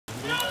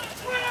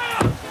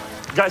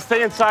Guys,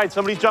 stay inside.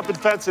 Somebody's jumping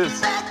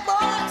fences.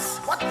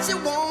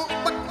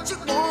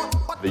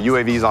 The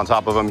UAV's on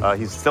top of him.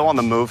 He's still on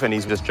the move, and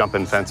he's just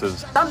jumping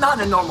fences. I'm not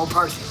a normal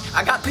person.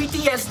 I got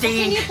PTSD.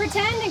 Can you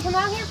pretend and come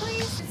out here,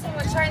 please?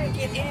 Someone's trying to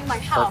get in my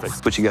house.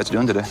 Perfect. What you guys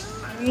doing today?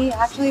 We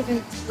actually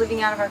been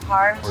living out of our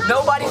car.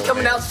 Nobody's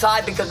coming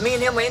outside because me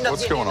and him will end up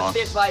getting in a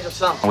fist fight or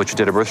something. What's your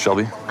date of birth,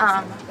 Shelby?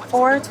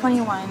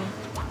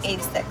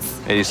 4/21/86.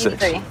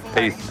 86. 83.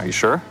 80. Are you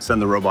sure?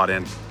 Send the robot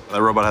in.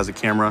 That robot has a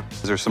camera.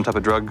 Is there some type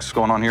of drugs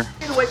going on here?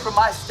 Get away from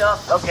my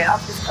stuff. Okay, I'll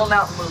just come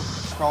out and move.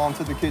 Crawling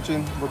to the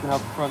kitchen, looking out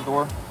the front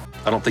door.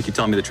 I don't think you're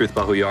telling me the truth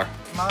about who you are.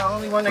 Am I the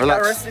only one that got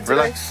arrested today?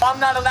 Relax. I'm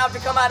not allowed to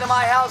come out of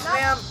my house,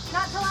 ma'am.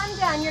 Not till I'm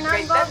done. You're not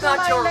Okay, involved that's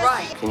not in your my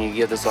right. Can you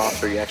give this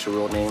officer your actual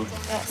real name?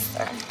 Yes,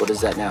 sir. What is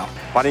that now?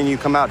 Why didn't you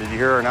come out? Did you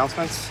hear our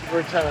announcements?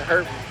 We're trying to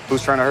hurt me.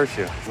 Who's trying to hurt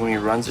you? When he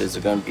runs, is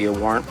it going to be a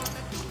warrant?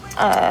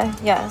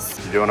 Yes.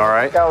 You doing all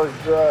right? That was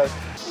drugs.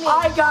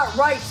 I got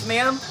rights,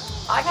 ma'am.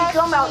 I can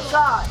come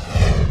outside.